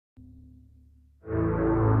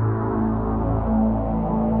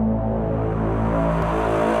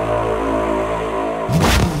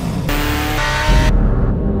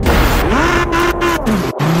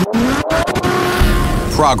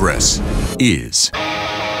Progress is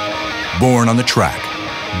born on the track,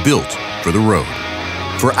 built for the road.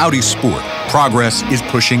 For Audi Sport, progress is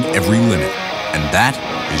pushing every limit, and that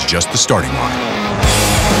is just the starting line.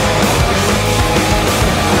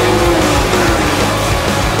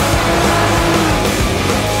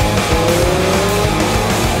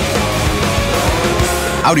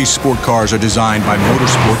 Audi Sport cars are designed by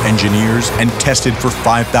motorsport engineers and tested for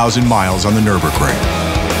 5,000 miles on the Nürburgring.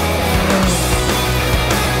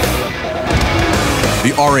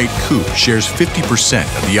 The R8 Coupe shares 50%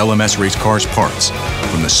 of the LMS race car's parts,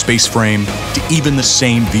 from the space frame to even the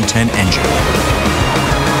same V10 engine.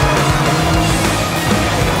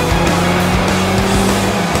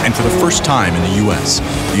 And for the first time in the US,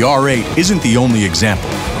 the R8 isn't the only example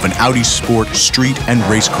of an Audi Sport street and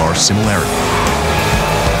race car similarity.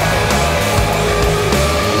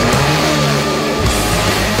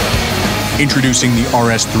 Introducing the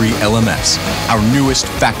RS3 LMS, our newest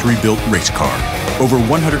factory-built race car. Over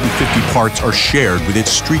 150 parts are shared with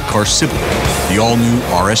its street car sibling, the all-new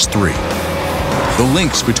RS3. The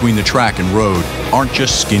links between the track and road aren't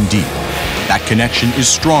just skin deep. That connection is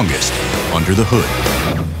strongest under the hood.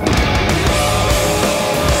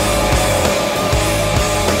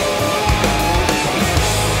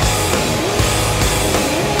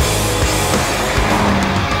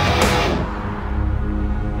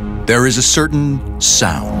 There is a certain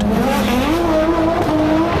sound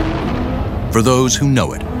for those who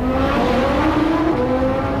know it,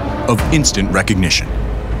 of instant recognition.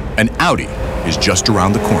 An Audi is just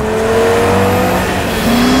around the corner.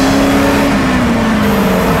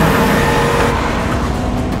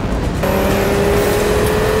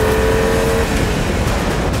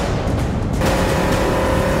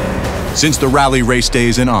 Since the rally race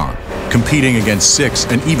days and on, competing against 6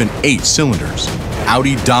 and even 8 cylinders,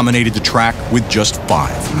 Audi dominated the track with just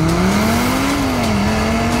 5.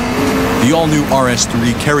 The all-new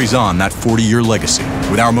RS3 carries on that 40-year legacy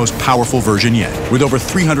with our most powerful version yet. With over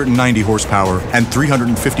 390 horsepower and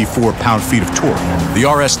 354 pound-feet of torque, the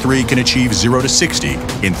RS3 can achieve 0 to 60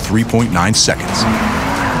 in 3.9 seconds.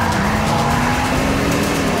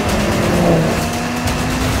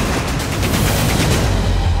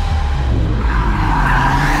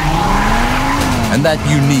 And that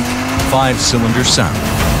unique 5-cylinder sound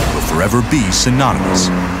will forever be synonymous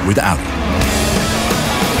with Audi.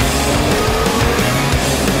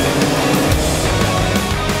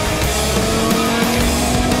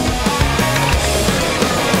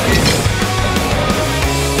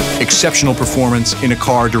 Exceptional performance in a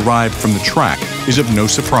car derived from the track is of no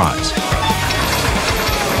surprise.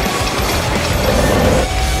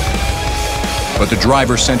 But the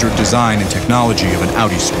driver-centered design and technology of an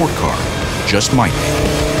Audi Sport car just might be.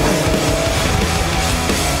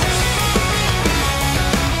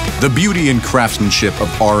 The beauty and craftsmanship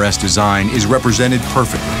of RS design is represented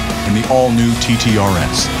perfectly in the all-new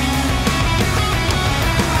TTRS.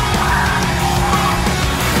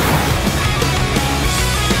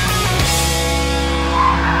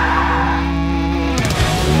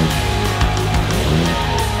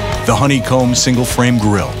 The honeycomb single-frame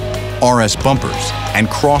grille, RS bumpers, and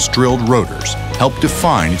cross-drilled rotors help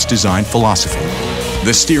define its design philosophy.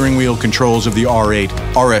 The steering wheel controls of the R8,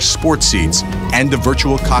 RS Sport seats, and the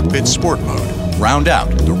virtual cockpit sport mode round out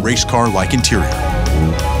the race car-like interior.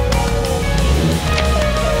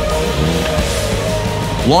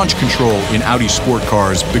 Launch control in Audi Sport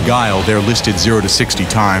cars beguile their listed 0 to 60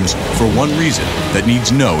 times for one reason that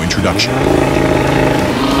needs no introduction.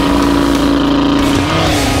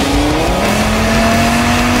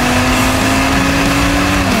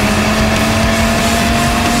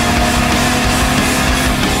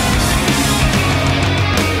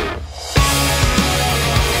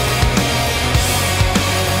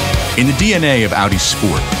 In the DNA of Audi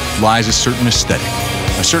Sport lies a certain aesthetic,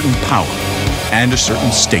 a certain power, and a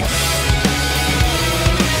certain statement.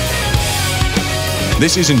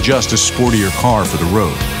 This isn't just a sportier car for the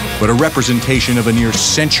road, but a representation of a near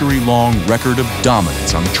century-long record of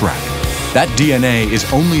dominance on the track. That DNA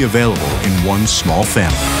is only available in one small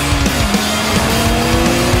family.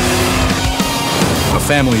 A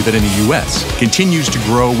family that in the US continues to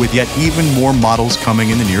grow with yet even more models coming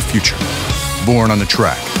in the near future. Born on the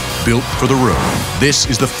track, built for the road. This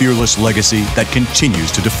is the fearless legacy that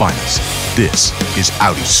continues to define us. This is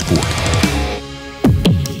Audi Sport.